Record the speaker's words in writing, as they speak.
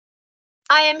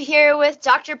I am here with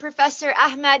Dr. Professor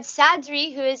Ahmad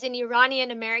Sadri, who is an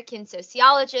Iranian American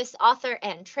sociologist, author,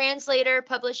 and translator,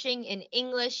 publishing in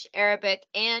English, Arabic,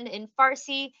 and in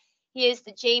Farsi. He is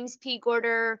the James P.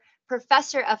 Gorder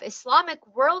Professor of Islamic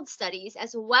World Studies,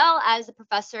 as well as a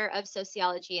professor of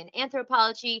sociology and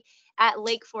anthropology at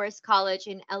Lake Forest College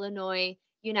in Illinois,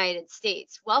 United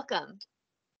States. Welcome.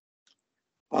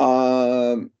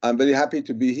 I'm very happy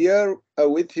to be here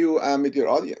with you and with your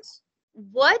audience.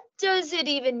 What does it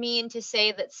even mean to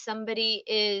say that somebody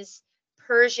is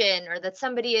Persian or that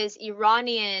somebody is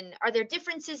Iranian? Are there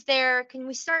differences there? Can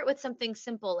we start with something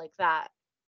simple like that?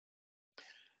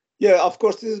 Yeah, of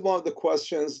course, this is one of the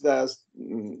questions that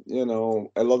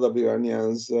a lot of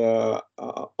Iranians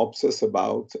obsess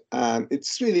about, and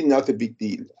it's really not a big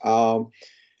deal.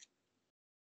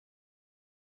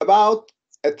 About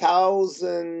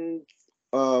 1000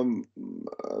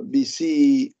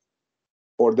 BC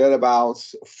or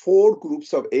thereabouts, four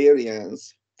groups of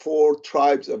Aryans, four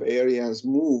tribes of Aryans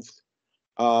moved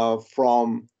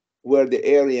from where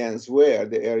the Aryans were,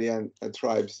 the Aryan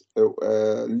tribes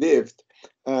lived.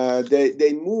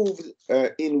 They moved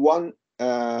in one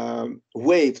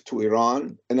wave to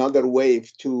Iran, another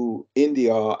wave to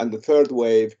India, and the third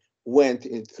wave went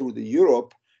through the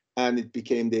Europe, and it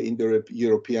became the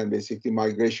Indo-European basically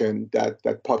migration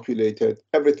that populated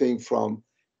everything from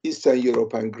Eastern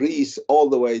Europe and Greece all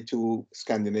the way to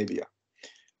Scandinavia.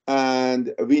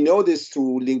 And we know this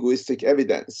through linguistic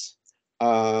evidence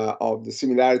of the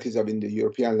similarities of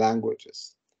Indo-European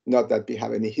languages. Not that we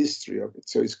have any history of it,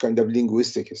 so it's kind of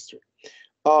linguistic history.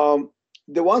 The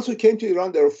ones who came to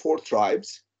Iran, there are four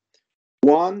tribes.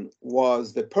 One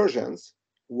was the Persians,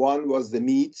 one was the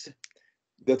Medes,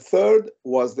 the third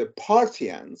was the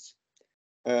Parthians,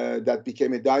 that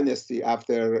became a dynasty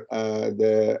after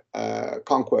the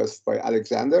conquest by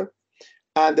Alexander,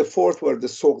 and the fourth were the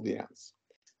Sogdians.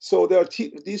 So there are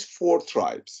these four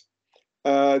tribes.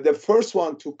 The first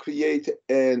one to create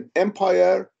an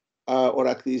empire, or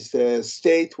at least a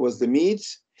state, was the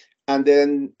Medes. And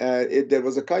then there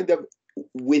was a kind of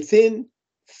within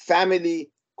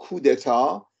family coup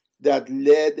d'etat that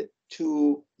led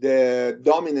to the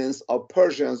dominance of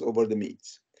Persians over the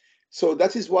Medes. So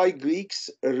that is why Greeks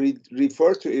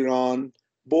refer to Iran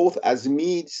both as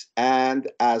Medes and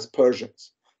as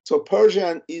Persians. So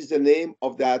Persian is the name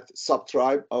of that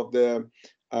subtribe of the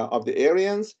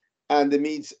Aryans, and the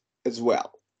Medes as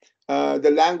well.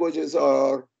 The languages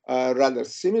are rather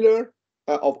similar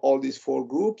of all these four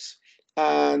groups.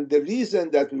 And the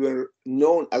reason that we were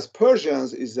known as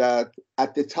Persians is that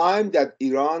at the time that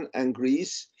Iran and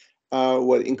Greece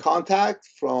were in contact,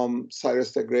 from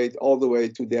Cyrus the Great all the way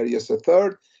to Darius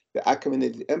III, the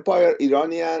Achaemenid Empire,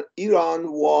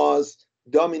 Iran was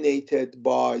dominated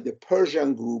by the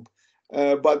Persian group.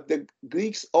 But the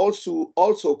Greeks also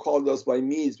called us by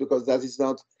Medes because that is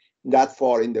not that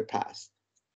far in the past.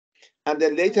 And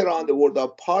then later on, the word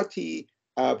of party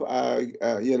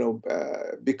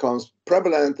becomes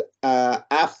prevalent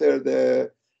after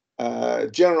the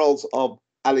generals of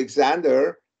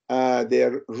Alexander,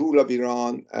 their rule of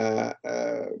Iran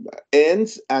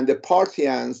ends, and the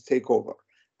Parthians take over.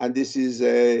 And this is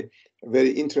a very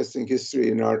interesting history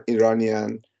in our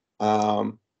Iranian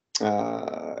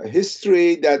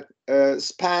history that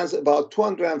spans about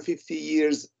 250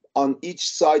 years on each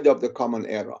side of the Common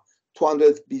Era,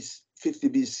 250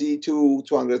 BC to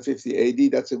 250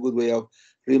 AD. That's a good way of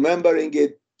remembering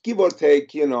it, give or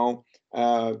take, 10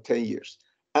 years.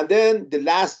 And then the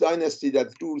last dynasty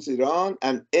that rules Iran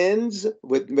and ends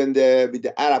with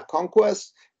the Arab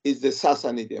conquest is the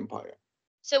Sassanid Empire.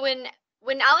 So when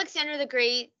Alexander the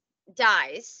Great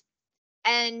dies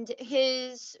and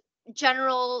his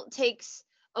general takes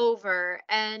over,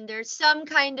 and there's some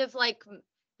kind of like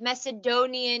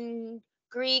Macedonian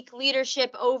Greek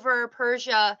leadership over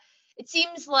Persia, it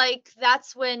seems like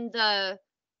that's when the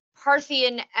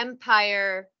Parthian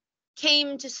Empire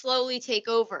came to slowly take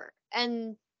over.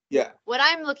 And yeah, what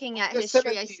I'm looking at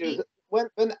history, I see. When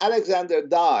Alexander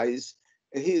dies,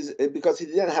 because he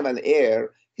didn't have an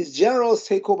heir, his generals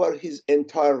take over his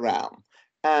entire realm.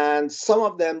 And some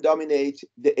of them dominate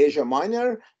the Asia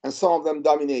Minor, and some of them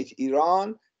dominate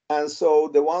Iran. And so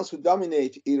the ones who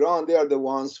dominate Iran, they are the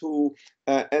ones who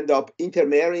end up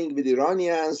intermarrying with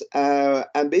Iranians.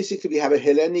 And basically, we have a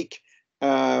Hellenic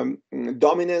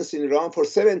dominance in Iran for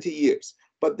 70 years.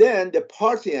 But then the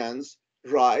Parthians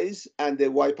rise and they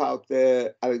wipe out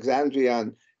the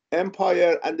Alexandrian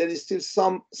Empire, and there is still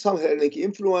some Hellenic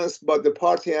influence, but the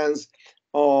Parthians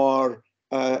are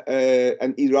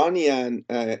an Iranian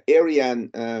Aryan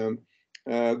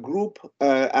group,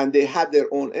 and they had their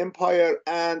own empire,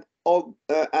 and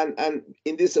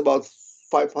in this about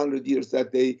 500 years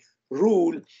that they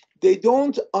rule, they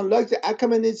don't, unlike the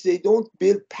Achaemenids, they don't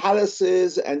build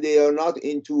palaces and they are not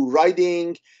into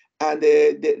writing, and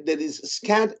there is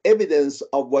scant evidence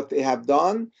of what they have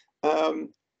done.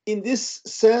 In this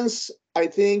sense, I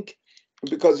think,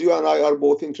 because you and I are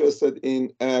both interested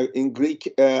in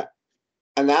Greek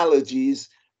analogies,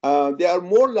 they are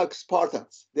more like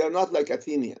Spartans. They are not like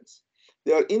Athenians.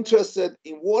 They are interested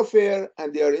in warfare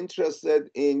and they are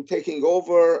interested in taking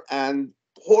over and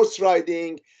horse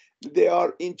riding. They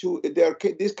are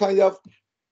this kind of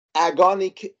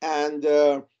agonic and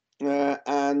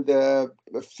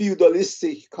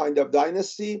feudalistic kind of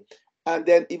dynasty, and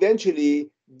then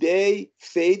eventually they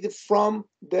fade from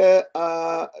the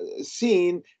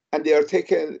scene, and they are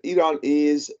taken. Iran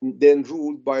is then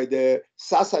ruled by the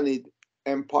Sassanid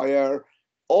Empire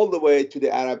all the way to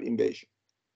the Arab invasion.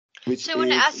 So I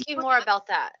want to ask you more about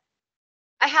that.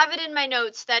 I have it in my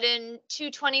notes that in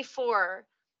 224,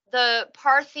 the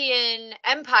Parthian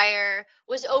Empire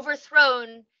was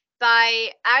overthrown by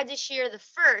Ardashir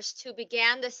I, who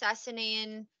began the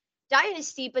Sasanian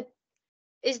dynasty. But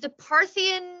is the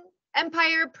Parthian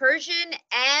Empire Persian,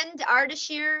 and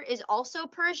Ardashir is also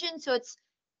Persian? So it's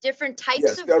different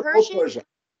types of they're Persian? both Persian.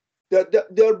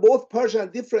 They're both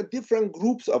Persian, different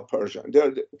groups of Persian.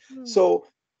 So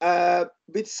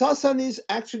with Sassanids,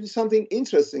 actually something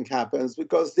interesting happens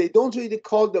because they don't really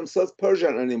call themselves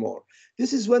Persian anymore.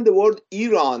 This is when the word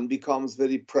Iran becomes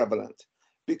very prevalent,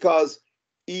 because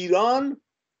Iran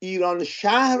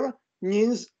Shahr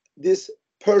means this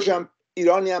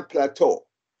Iranian plateau.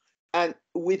 And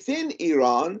within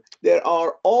Iran, there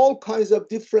are all kinds of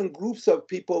different groups of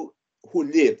people who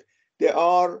live. They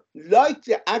are like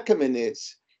the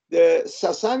Achaemenids. The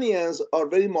Sassanians are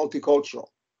very multicultural.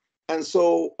 And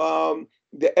so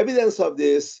the evidence of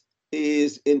this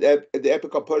is in the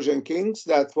Epic of Persian Kings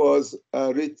that was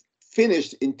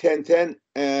finished in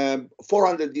 1010,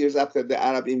 400 years after the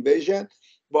Arab invasion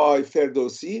by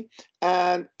Ferdowsi.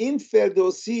 And in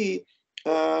Ferdowsi,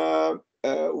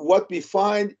 what we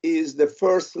find is the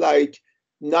first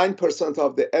 9%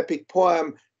 of the epic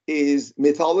poem is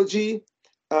mythology,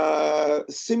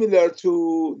 similar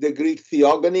to the Greek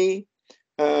theogony.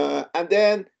 And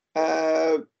then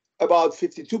about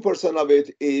 52% of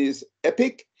it is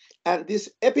epic. And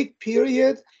this epic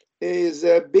period is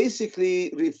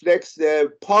basically reflects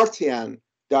the Parthian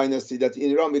dynasty that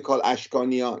in Iran we call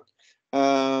Ashkanian.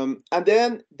 And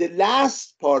then the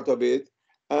last part of it,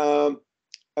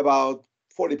 about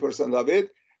 40% of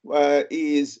it,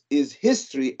 is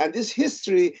history, and this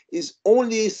history is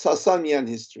only Sasanian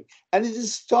history, and it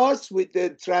starts with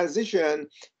the transition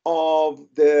of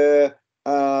the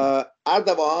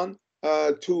Ardavan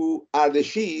to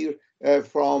Ardashir,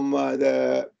 from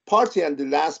the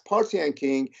last Parthian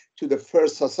king to the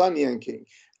first Sasanian king.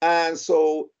 And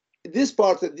so this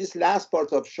last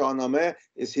part of Shahnameh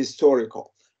is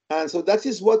historical, and so that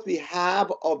is what we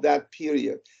have of that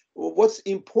period. What's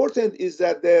important is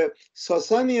that the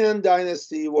Sasanian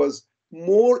dynasty was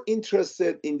more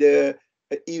interested in the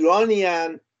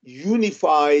Iranian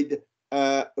unified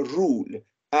rule,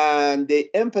 and they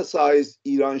emphasized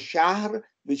Iran Shahr,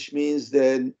 which means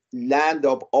the land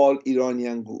of all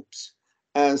Iranian groups.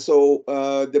 And so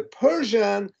the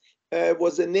Persian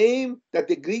was a name that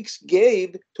the Greeks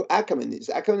gave to Achaemenids.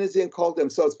 Achaemenids didn't call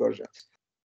themselves Persians.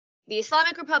 The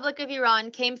Islamic Republic of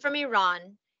Iran came from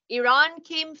Iran. Iran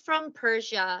came from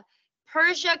Persia.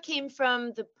 Persia came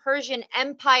from the Persian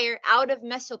Empire out of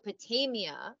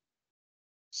Mesopotamia.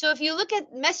 So if you look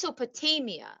at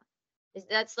Mesopotamia,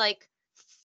 that's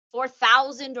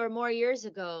 4,000 or more years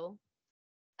ago,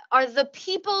 are the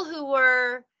people who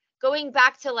were going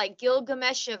back to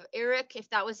Gilgamesh of Uruk, if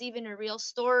that was even a real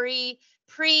story,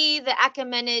 pre the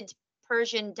Achaemenid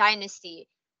Persian dynasty,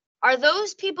 are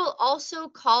those people also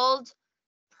called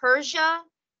Persia?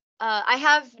 I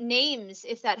have names,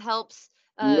 if that helps.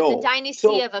 No. The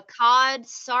dynasty of Akkad,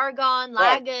 Sargon,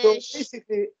 Lagash. Right. So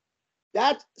basically,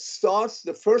 that starts,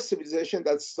 the first civilization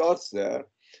that starts there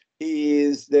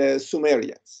is the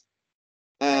Sumerians.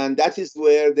 And that is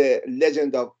where the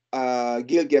legend of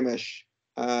Gilgamesh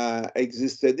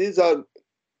existed. These are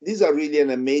really an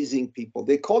amazing people.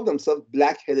 They call themselves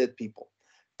black-headed people.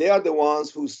 They are the ones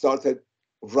who started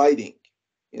writing,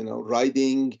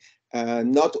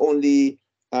 not only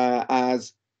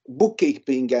as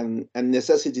bookkeeping and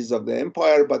necessities of the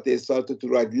empire, but they started to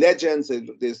write legends,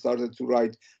 they started to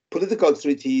write political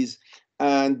treaties.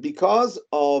 And because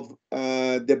of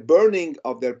the burning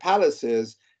of their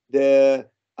palaces,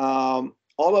 all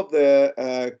of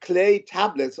the clay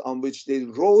tablets on which they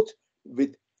wrote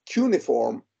with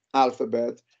cuneiform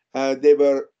alphabet, they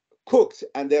were cooked,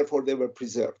 and therefore they were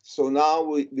preserved. So now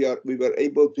we were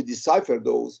able to decipher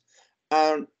those.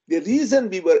 And the reason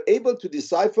we were able to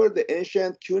decipher the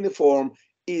ancient cuneiform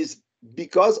is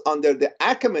because under the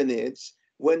Achaemenids,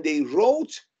 when they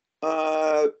wrote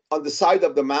on the side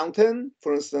of the mountain,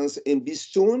 for instance, in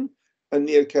Bistun,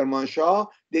 near Kermanshah,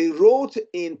 they wrote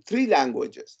in three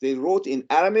languages. They wrote in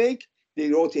Aramaic, they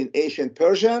wrote in ancient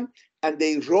Persian, and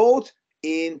they wrote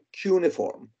in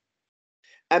cuneiform.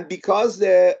 And because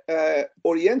the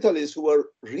Orientalists who were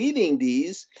reading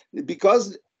these,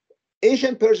 because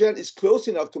ancient Persian is close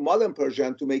enough to modern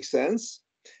Persian to make sense,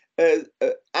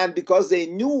 and because they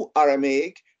knew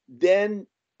Aramaic, then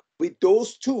with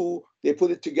those two, they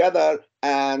put it together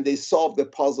and they solved the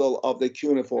puzzle of the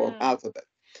cuneiform alphabet,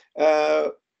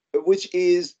 which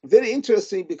is very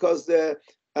interesting because the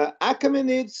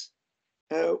Achaemenids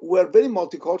were very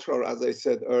multicultural, as I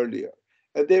said earlier.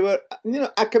 They were,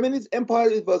 Achaemenid Empire,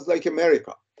 it was like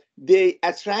America. It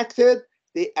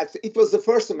was the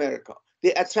first America.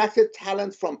 They attracted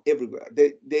talent from everywhere.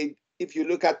 If you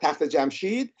look at Taht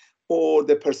Jamshid or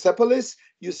the Persepolis,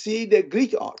 you see the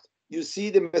Greek art, you see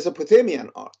the Mesopotamian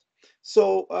art.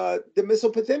 So the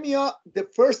Mesopotamia, the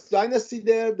first dynasty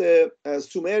there, the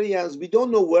Sumerians, we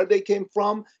don't know where they came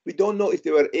from. We don't know if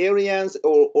they were Aryans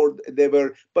or they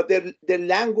were, but their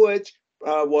language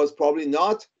was probably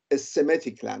not a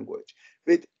Semitic language.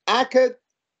 With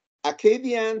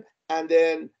Akkadian and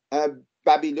then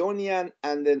Babylonian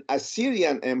and then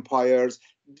Assyrian empires,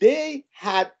 they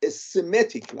had a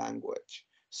Semitic language.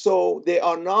 So they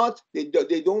are not, they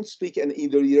don't speak an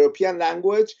Indo-European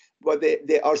language, but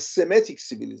they are Semitic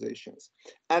civilizations.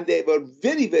 And they were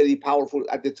very, very powerful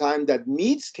at the time that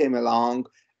Medes came along,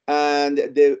 and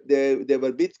they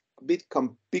were big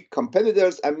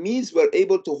competitors, and Medes were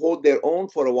able to hold their own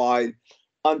for a while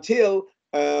until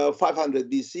 500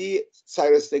 BC,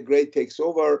 Cyrus the Great takes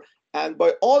over. And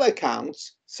by all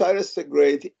accounts, Cyrus the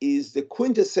Great is the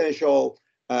quintessential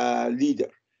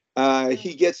leader.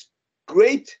 He gets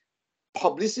great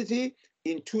publicity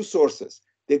in two sources.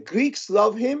 The Greeks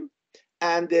love him,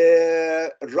 and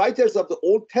the writers of the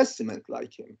Old Testament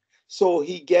like him. So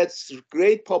he gets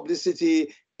great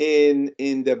publicity in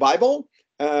the Bible.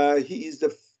 He is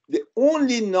the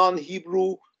only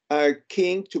non-Hebrew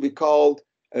king to be called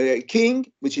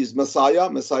king, which is Messiah.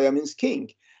 Messiah means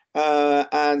king.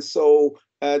 And so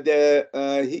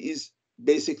he is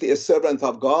basically a servant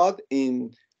of God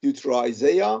in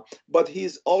Deutero-Isaiah, but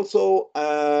he's also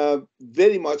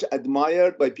very much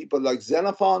admired by people like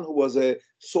Xenophon, who was a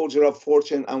soldier of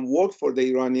fortune and worked for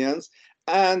the Iranians,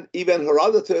 and even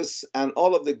Herodotus and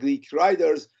all of the Greek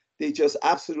writers. They just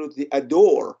absolutely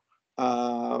adore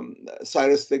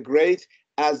Cyrus the Great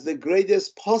as the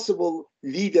greatest possible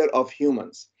leader of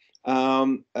humans.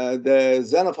 The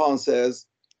Xenophon says,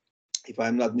 if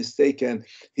I'm not mistaken,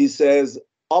 he says,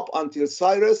 up until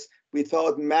Cyrus, we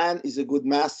thought man is a good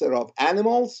master of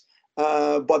animals,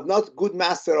 but not good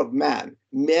master of man.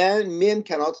 Men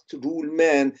cannot rule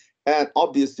men, and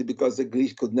obviously because the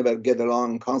Greeks could never get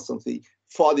along, constantly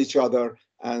fought each other,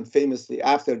 and famously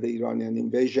after the Iranian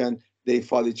invasion, they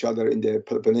fought each other in the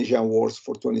Peloponnesian Wars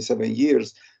for 27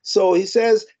 years. So he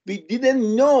says, we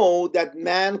didn't know that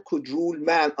man could rule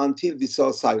man until we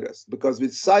saw Cyrus, because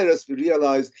with Cyrus, we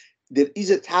realized there is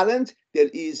a talent,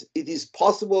 it is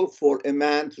possible for a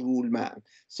man to rule man.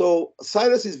 So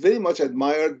Cyrus is very much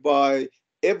admired by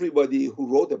everybody who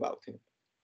wrote about him.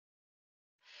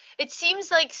 It seems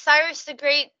like Cyrus the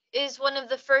Great is one of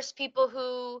the first people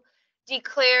who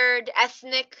declared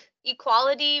ethnic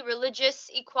equality, religious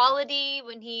equality.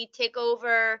 When he took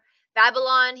over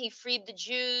Babylon, he freed the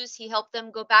Jews, he helped them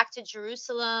go back to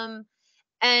Jerusalem.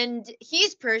 And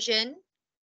he's Persian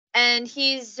and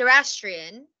he's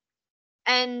Zoroastrian.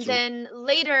 And then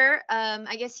later,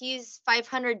 I guess he's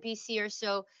 500 BC or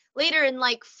so. Later in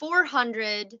like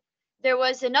 400, there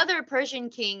was another Persian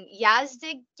king,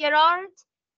 Yazdigerd.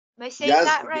 Am I saying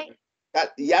that right?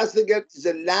 Yazdigerd is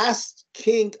the last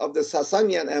king of the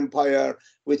Sasanian Empire,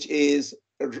 which is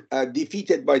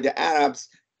defeated by the Arabs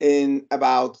in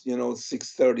about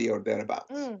 630 or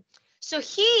thereabouts. So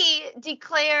he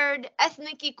declared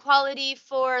ethnic equality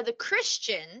for the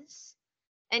Christians,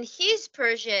 and he's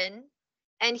Persian,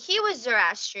 and he was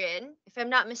Zoroastrian. If I'm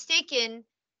not mistaken,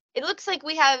 it looks like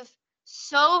we have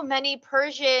so many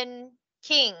Persian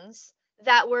kings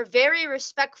that were very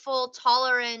respectful,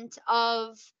 tolerant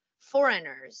of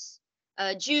foreigners,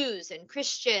 Jews and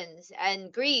Christians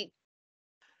and Greeks.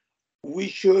 We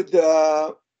should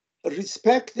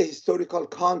respect the historical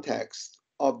context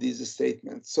of these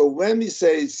statements. So when we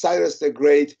say Cyrus the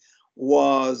Great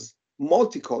was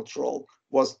multicultural,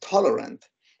 was tolerant,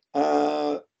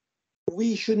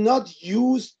 we should not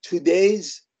use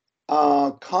today's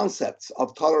concepts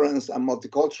of tolerance and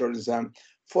multiculturalism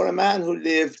for a man who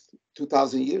lived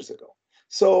 2,000 years ago.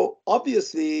 So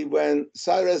obviously, when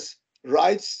Cyrus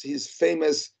writes his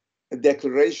famous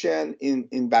declaration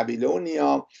in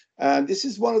Babylonia, and this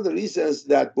is one of the reasons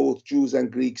that both Jews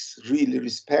and Greeks really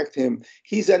respect him,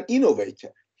 he's an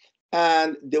innovator.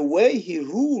 And the way he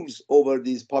rules over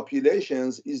these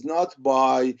populations is not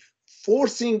by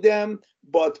forcing them,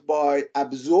 but by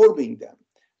absorbing them.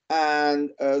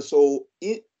 And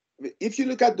if you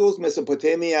look at those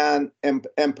Mesopotamian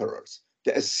emperors,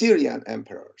 the Assyrian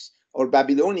emperors or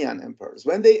Babylonian emperors,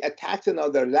 when they attacked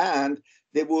another land,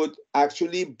 they would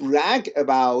actually brag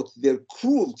about their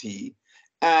cruelty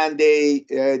and they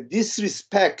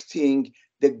disrespecting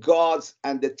the gods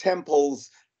and the temples,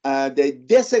 they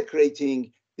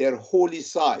desecrating their holy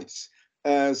sites.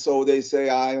 So they say,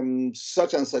 I am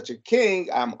such and such a king,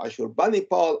 I'm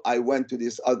Ashurbanipal, I went to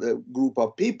this other group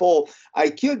of people, I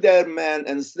killed their men,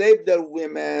 enslaved their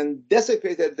women,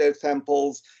 desecrated their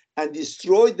temples, and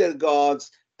destroyed their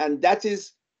gods, and that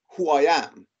is who I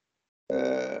am.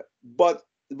 But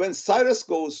when Cyrus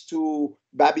goes to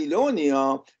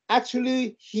Babylonia,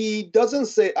 actually he doesn't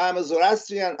say, I'm a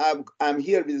Zoroastrian, I'm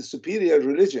here with a superior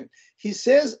religion. He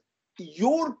says,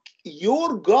 your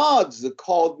gods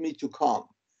called me to come.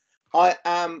 I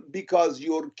am, because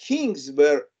your kings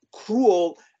were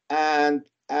cruel and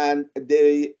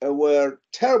they were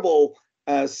terrible,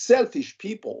 selfish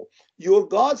people. Your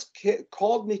gods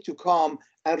called me to come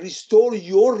and restore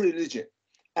your religion.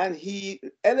 And he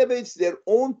elevates their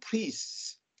own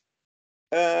priests.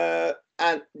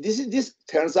 And this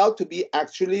turns out to be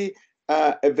actually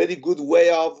a very good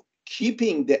way of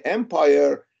keeping the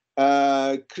empire,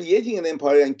 creating an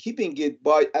empire and keeping it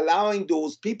by allowing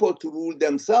those people to rule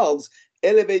themselves,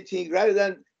 elevating rather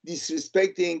than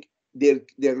disrespecting their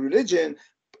religion.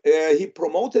 He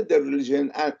promoted their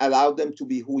religion and allowed them to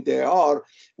be who they are.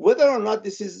 Whether or not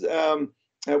this is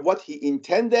what he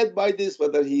intended by this,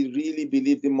 whether he really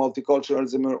believed in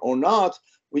multiculturalism or not,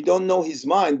 we don't know his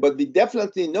mind, but we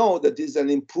definitely know that this is an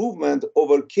improvement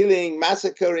over killing,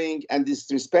 massacring, and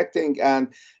disrespecting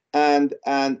and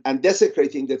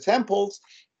desecrating the temples.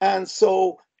 And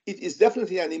so it is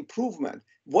definitely an improvement.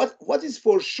 What is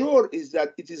for sure is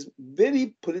that it is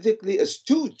very politically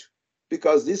astute,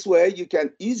 because this way you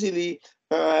can easily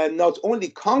not only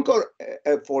conquer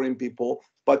foreign people,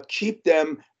 but keep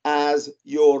them as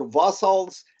your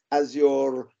vassals, as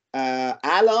your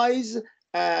allies.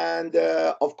 And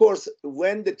of course,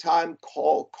 when the time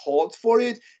called for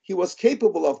it, he was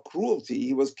capable of cruelty.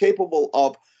 He was capable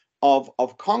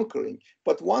of conquering.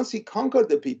 But once he conquered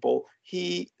the people,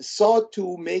 he sought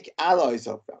to make allies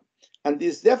of them. And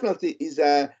this definitely is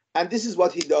and this is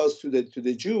what he does to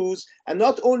the Jews. And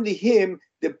not only him,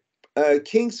 the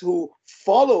kings who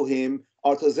follow him,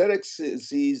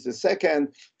 Artaxerxes II,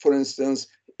 for instance,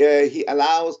 he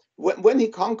allows, when he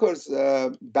conquers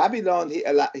Babylon,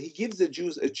 he gives the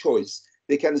Jews a choice.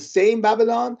 They can stay in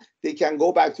Babylon, they can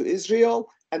go back to Israel,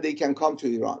 and they can come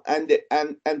to Iran. And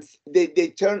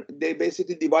they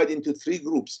basically divide into three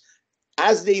groups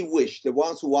as they wish. The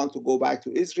ones who want to go back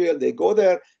to Israel, they go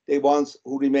there. The ones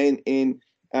who remain in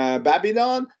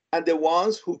Babylon, and the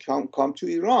ones who come to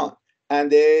Iran. And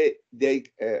they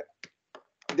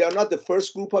are not the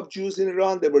first group of Jews in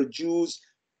Iran. They were Jews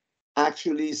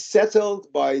actually settled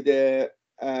by the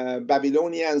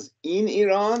Babylonians in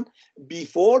Iran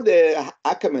before the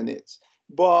Achaemenids.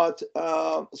 But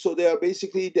so they are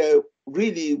basically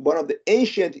really one of the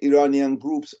ancient Iranian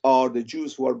groups are the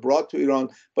Jews who are brought to Iran,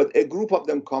 but a group of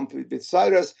them come with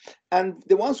Cyrus. And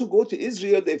the ones who go to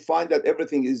Israel, they find that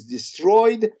everything is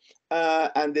destroyed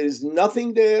and there is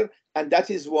nothing there. And that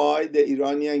is why the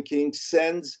Iranian king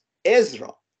sends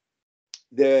Ezra,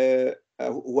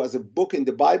 who has a book in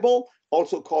the Bible,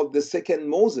 also called the Second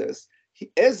Moses.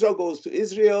 Ezra goes to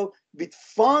Israel with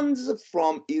funds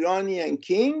from Iranian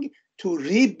king to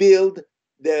rebuild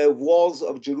the walls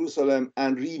of Jerusalem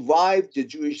and revive the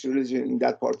Jewish religion in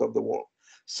that part of the world.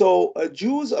 So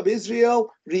Jews of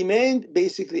Israel remained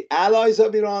basically allies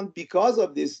of Iran because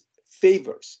of these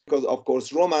favors. Because of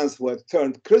course Romans were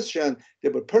turned Christian, they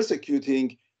were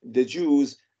persecuting the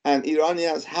Jews, and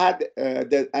Iranians had and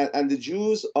the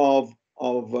Jews of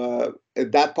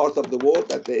that part of the world,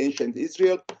 that the ancient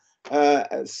Israel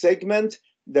segment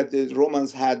that the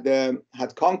Romans had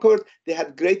conquered, they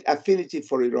had great affinity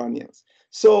for Iranians.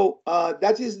 So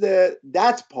that is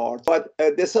that part. But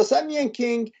the Sasanian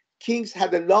kings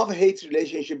had a love-hate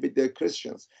relationship with the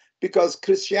Christians, because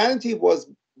Christianity was,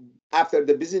 after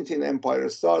the Byzantine Empire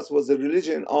starts, was the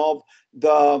religion of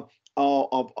their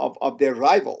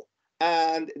rival.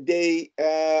 and they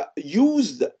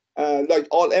used, like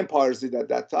all empires did at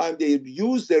that time, they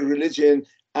used their religion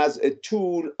as a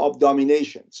tool of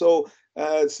domination. So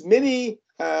many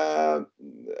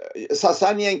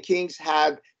Sasanian kings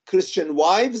had Christian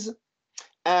wives,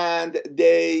 and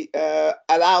they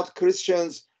allowed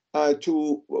Christians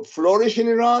to flourish in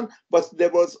Iran, but there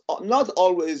was not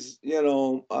always,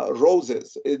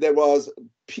 roses. There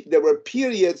were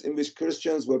periods in which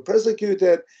Christians were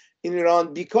persecuted in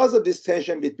Iran because of this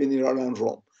tension between Iran and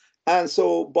Rome. And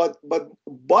so, but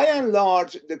by and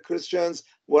large, the Christians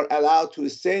were allowed to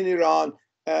stay in Iran.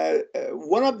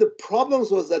 One of the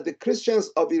problems was that the Christians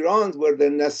of Iran were the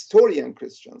Nestorian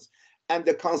Christians, and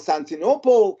the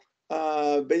Constantinople,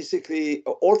 basically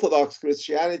Orthodox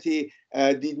Christianity,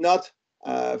 did not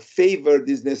favor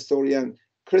these Nestorian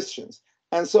Christians,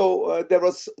 and so that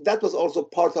was also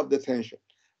part of the tension.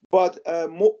 But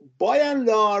by and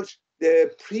large,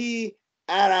 the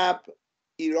pre-Arab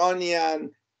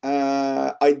Iranian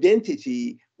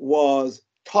identity was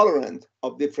tolerant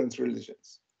of different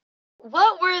religions.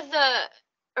 What were the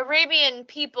Arabian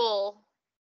people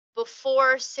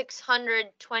before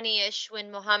 620-ish,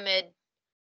 when Muhammad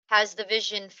has the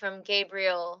vision from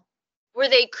Gabriel? Were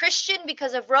they Christian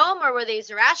because of Rome, or were they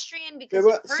Zoroastrian because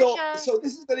of Persia? So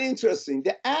this is very interesting.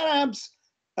 The Arabs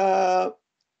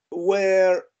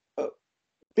were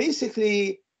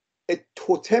basically a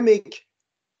totemic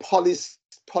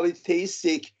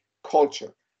polytheistic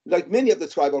culture, like many of the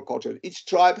tribal cultures. Each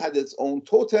tribe had its own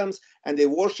totems, and they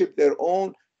worshiped their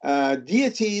own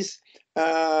deities.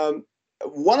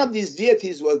 One of these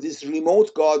deities was this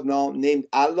remote god now named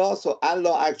Allah. So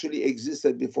Allah actually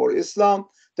existed before Islam.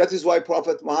 That is why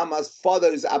Prophet Muhammad's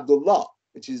father is Abdullah,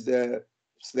 which is the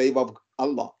slave of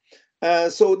Allah.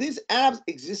 So these Arabs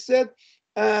existed,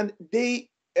 and they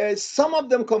some of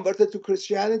them converted to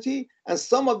Christianity, and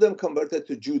some of them converted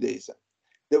to Judaism.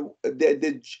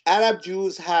 The Arab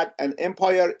Jews had an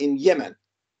empire in Yemen,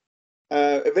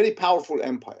 a very powerful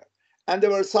empire, and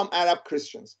there were some Arab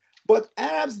Christians. But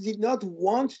Arabs did not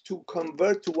want to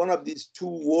convert to one of these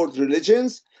two world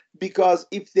religions, because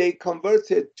if they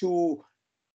converted to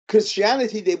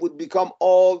Christianity, they would become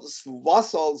all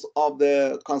vassals of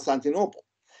the Constantinople.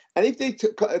 And if they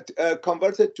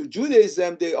converted to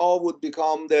Judaism, they all would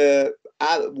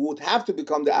have to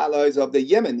become the allies of the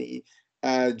Yemeni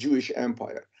Jewish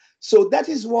empire. So that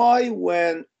is why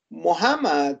when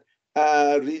Muhammad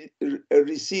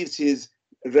receives his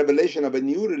revelation of a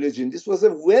new religion, this was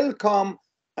a welcome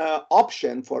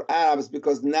option for Arabs,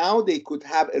 because now they could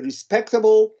have a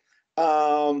respectable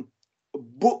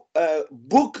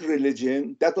book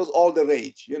religion. That was all the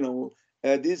rage,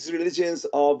 these religions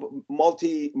of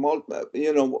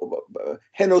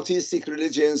henotheistic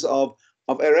religions of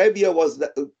Arabia was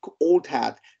the old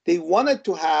hat. They wanted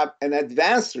to have an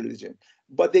advanced religion,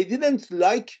 but they didn't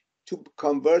like to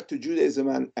convert to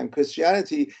Judaism and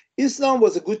Christianity. Islam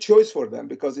was a good choice for them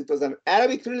because it was an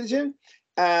Arabic religion,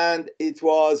 and it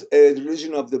was a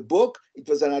religion of the book. It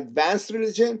was an advanced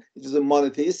religion. It was a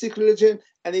monotheistic religion,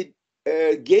 and it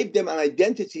gave them an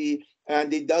identity,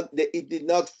 and it did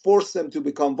not force them to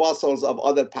become vassals of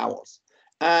other powers.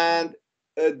 And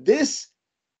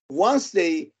once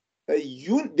they were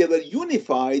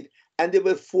unified, and they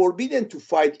were forbidden to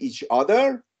fight each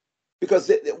other,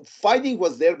 because fighting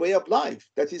was their way of life.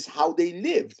 That is how they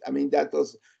lived. I mean, that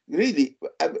was really,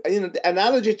 the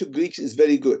analogy to Greeks is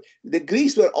very good. The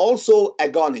Greeks were also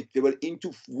agonic. They were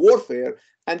into warfare,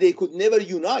 and they could never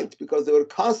unite because they were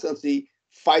constantly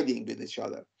fighting with each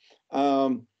other.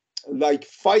 Like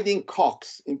fighting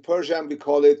cocks. In Persian, we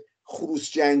call it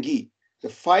khurusjangi, the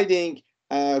fighting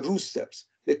roosters.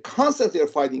 They constantly are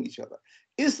fighting each other.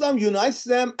 Islam unites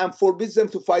them and forbids them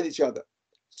to fight each other.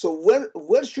 So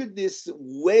where should this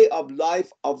way of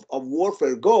life of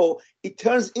warfare go? It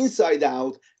turns inside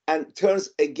out and turns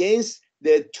against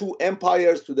the two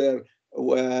empires to their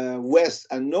west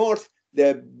and north,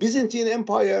 the Byzantine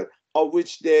Empire, of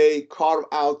which they carve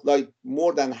out like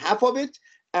more than half of it,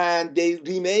 and they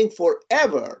remain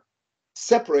forever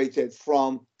separated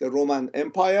from the Roman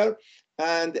Empire.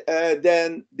 And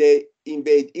then they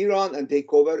invade Iran and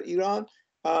take over Iran.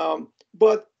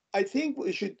 But I think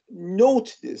we should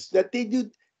note that they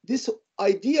did this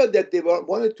idea that they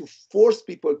wanted to force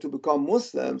people to become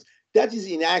Muslims. That is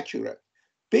inaccurate.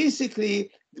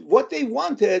 Basically, what they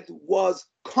wanted was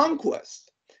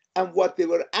conquest. And what they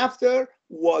were after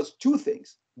was two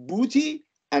things: booty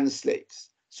and slaves.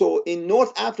 So in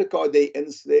North Africa, they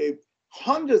enslaved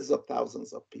hundreds of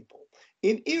thousands of people.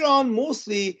 In Iran,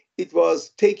 mostly it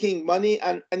was taking money,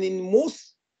 and in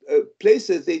most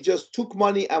places, they just took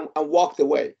money and walked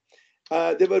away.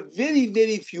 there were very,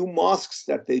 very few mosques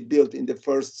that they built in the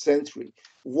first century.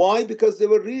 Why? Because they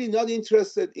were really not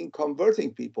interested in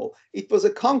converting people. It was a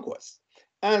conquest.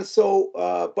 And so,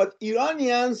 but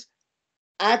Iranians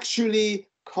actually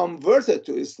converted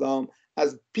to Islam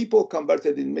as people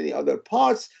converted in many other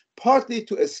parts, partly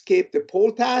to escape the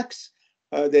poll tax,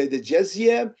 the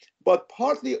jizya, but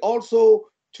partly also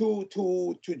to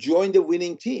join the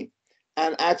winning team.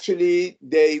 And actually,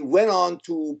 they went on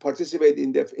to participate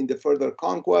in the further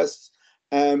conquests.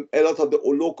 A lot of the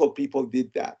local people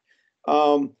did that.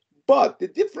 But the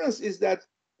difference is that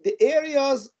the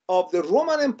areas of the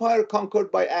Roman Empire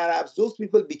conquered by Arabs, those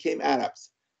people became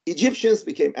Arabs. Egyptians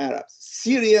became Arabs.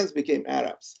 Syrians became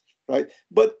Arabs, right?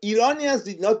 But Iranians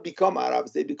did not become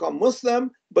Arabs. They become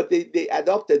Muslim, but they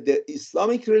adopted the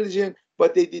Islamic religion,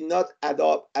 but they did not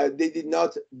they did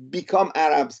not become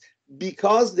Arabs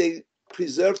because they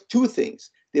preserved two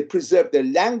things. They preserved their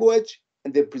language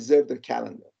and they preserved their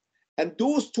calendar. And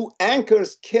those two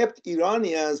anchors kept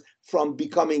Iranians from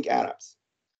becoming Arabs.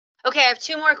 Okay, I have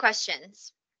two more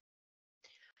questions.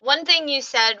 One thing you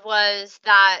said was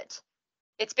that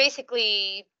it's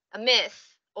basically a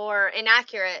myth or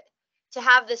inaccurate to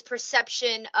have this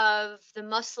perception of the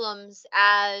Muslims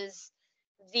as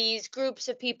these groups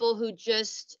of people who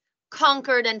just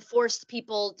conquered and forced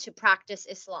people to practice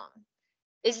Islam.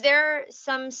 Is there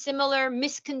some similar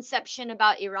misconception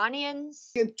about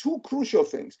Iranians? And two crucial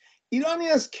things.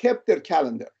 Iranians kept their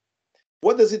calendar.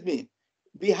 What does it mean?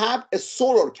 We have a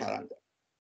solar calendar.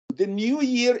 The new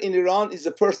year in Iran is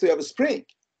the first day of spring.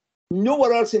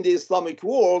 Nowhere else in the Islamic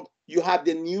world you have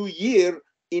the new year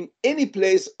in any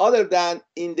place other than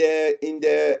with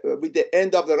the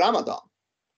end of the Ramadan,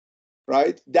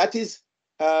 right? That is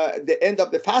the end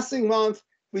of the fasting month,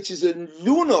 which is a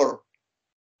lunar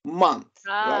month,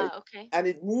 right? Okay. And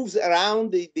it moves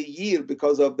around the year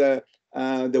because of the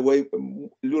way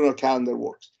lunar calendar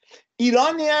works.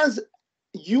 Iranians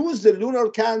use the lunar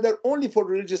calendar only for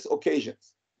religious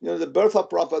occasions. The birth of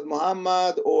Prophet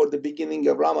Muhammad or the beginning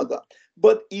of Ramadan.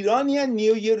 But Iranian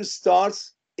New Year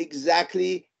starts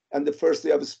exactly on the first day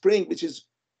of spring,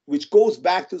 which goes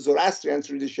back to Zoroastrian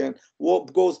tradition,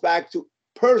 goes back to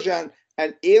Persian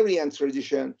and Aryan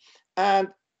tradition. And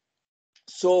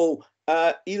so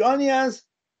Iranians,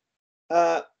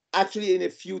 actually in a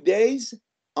few days,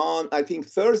 on I think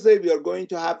Thursday, we are going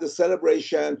to have the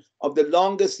celebration of the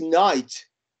longest night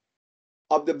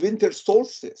of the winter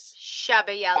solstice. Shab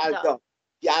Yalda.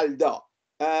 Yalda.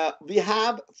 We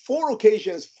have four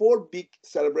occasions, four big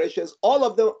celebrations. All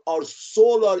of them are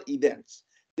solar events.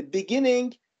 The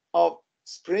beginning of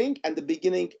spring and the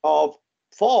beginning of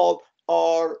fall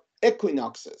are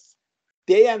equinoxes.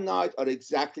 Day and night are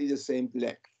exactly the same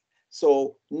length.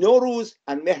 So Nowruz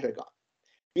and Mehregan.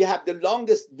 We have the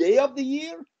longest day of the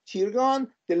year, Tirgan,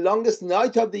 the longest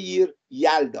night of the year,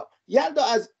 Yalda.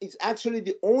 Yalda is actually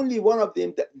the only one of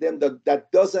them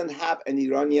that doesn't have an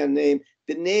Iranian name.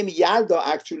 The name Yalda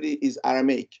actually is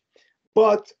Aramaic.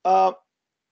 But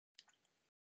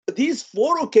these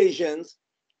four occasions,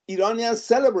 Iranians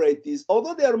celebrate these.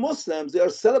 Although they are Muslims, they are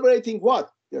celebrating what?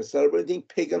 They are celebrating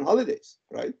pagan holidays,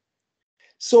 right?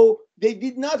 So they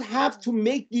did not have to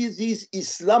make these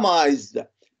Islamized.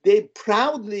 They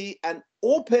proudly and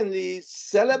openly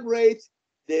celebrate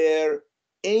their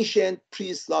ancient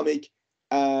pre-Islamic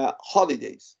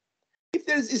holidays. If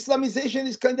there is Islamization,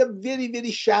 it's kind of very,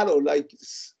 very shallow, like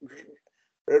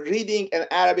reading an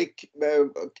Arabic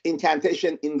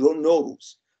incantation in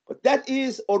Nowruz. But that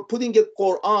is, or putting a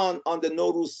Quran on the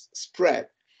Nowruz spread.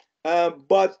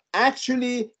 But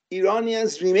actually,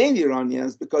 Iranians remained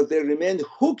Iranians because they remained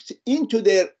hooked into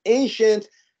their ancient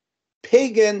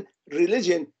pagan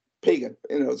religion,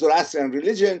 Zoroastrian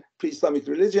religion, pre-Islamic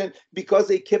religion, because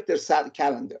they kept their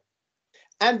calendar.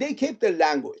 And they kept their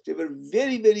language. They were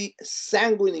very, very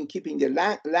sanguine in keeping their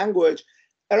language.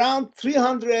 Around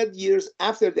 300 years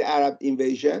after the Arab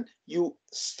invasion, you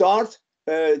start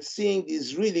seeing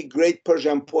these really great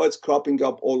Persian poets cropping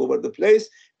up all over the place.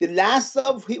 The last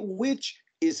of which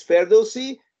is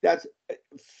Ferdowsi, that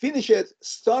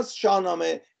starts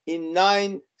Shahnameh in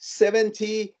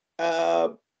 970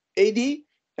 AD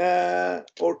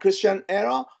or Christian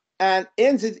era, and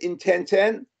ends it in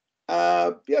 1010.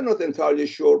 We are not entirely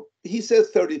sure. He says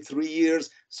 33 years,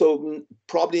 so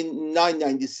probably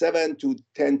 997 to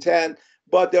 1010,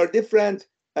 but there are different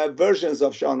versions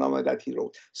of Shahnameh that he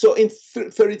wrote. So in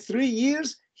 33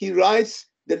 years, he writes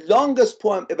the longest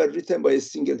poem ever written by a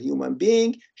single human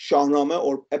being, Shahnameh,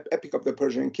 or Epic of the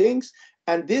Persian Kings.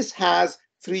 And this has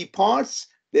three parts: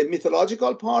 the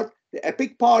mythological part, the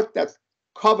epic part that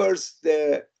covers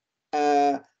the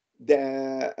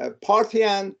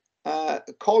Parthian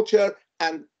culture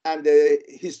and the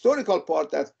historical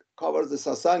part that covers the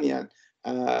Sasanian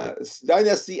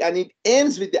dynasty, and it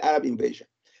ends with the Arab invasion.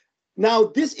 Now,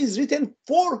 this is written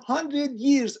 400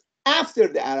 years after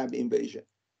the Arab invasion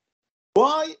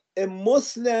by a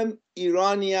Muslim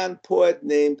Iranian poet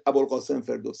named Abul Qasim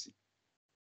Ferdowsi.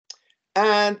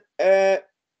 And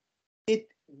it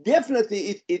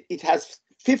definitely it has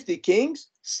 50 kings,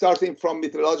 starting from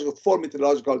four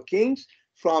mythological kings,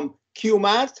 from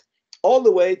Qumart all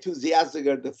the way to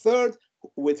Ziyazdegerd III,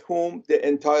 with whom the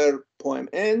entire poem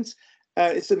ends.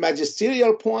 It's a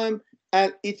magisterial poem,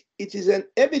 and it is an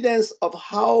evidence of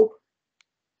how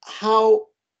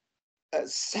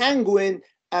sanguine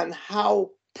and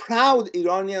how proud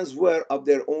Iranians were of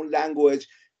their own language.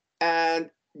 And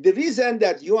the reason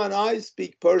that you and I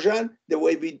speak Persian the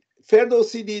way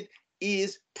Ferdowsi did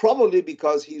is probably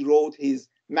because he wrote his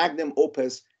magnum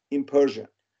opus in Persian.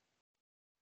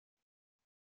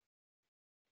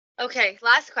 Okay,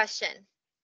 last question.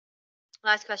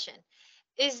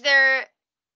 Is there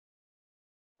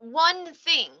one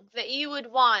thing that you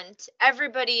would want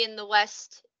everybody in the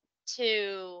West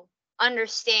to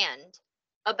understand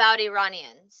about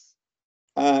Iranians?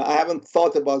 I haven't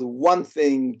thought about one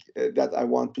thing that I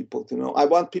want people to know. I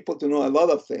want people to know a lot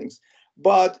of things,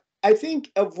 but I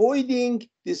think avoiding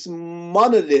this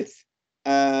monolith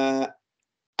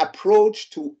approach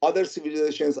to other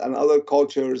civilizations and other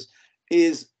cultures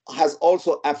has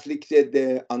also afflicted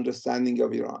the understanding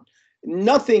of Iran.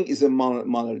 Nothing is a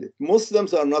monolith.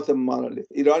 Muslims are not a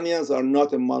monolith. Iranians are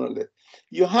not a monolith.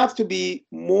 You have to be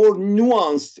more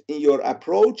nuanced in your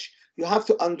approach. You have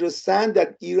to understand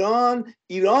that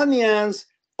Iranians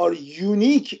are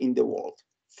unique in the world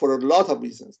for a lot of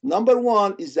reasons. Number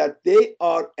one is that they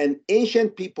are an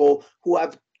ancient people who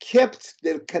have kept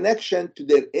their connection to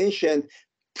their ancient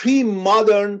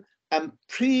pre-modern and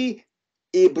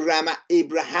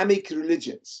pre-Abrahamic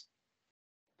religions.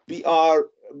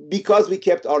 Because we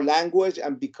kept our language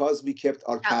and because we kept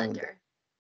our calendar.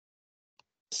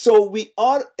 So we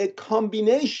are a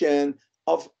combination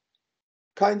of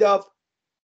kind of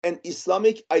an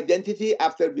Islamic identity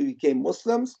after we became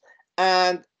Muslims,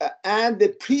 and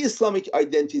the pre-Islamic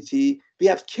identity. We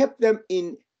have kept them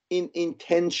in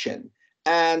tension,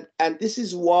 and this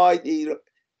is why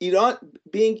Iran,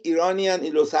 being Iranian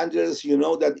in Los Angeles, you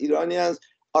know that Iranians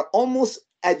are almost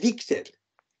addicted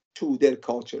to their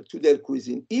culture, to their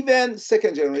cuisine. Even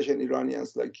second generation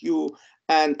Iranians like you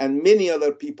and many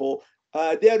other people,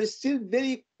 they are still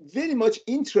very, very much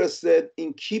interested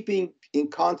in keeping in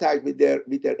contact with their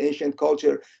ancient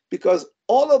culture, because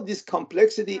all of this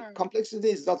complexity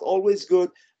is not always good,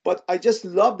 but I just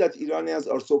love that Iranians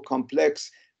are so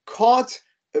complex, caught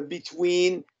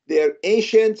between their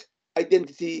ancient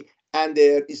identity and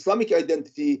their Islamic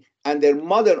identity and their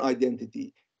modern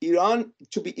identity.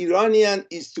 To be Iranian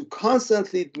is to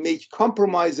constantly make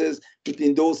compromises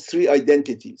between those three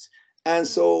identities. And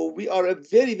so we are a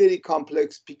very, very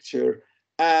complex picture.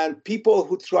 And people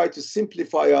who try to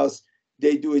simplify us,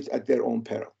 they do it at their own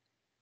peril.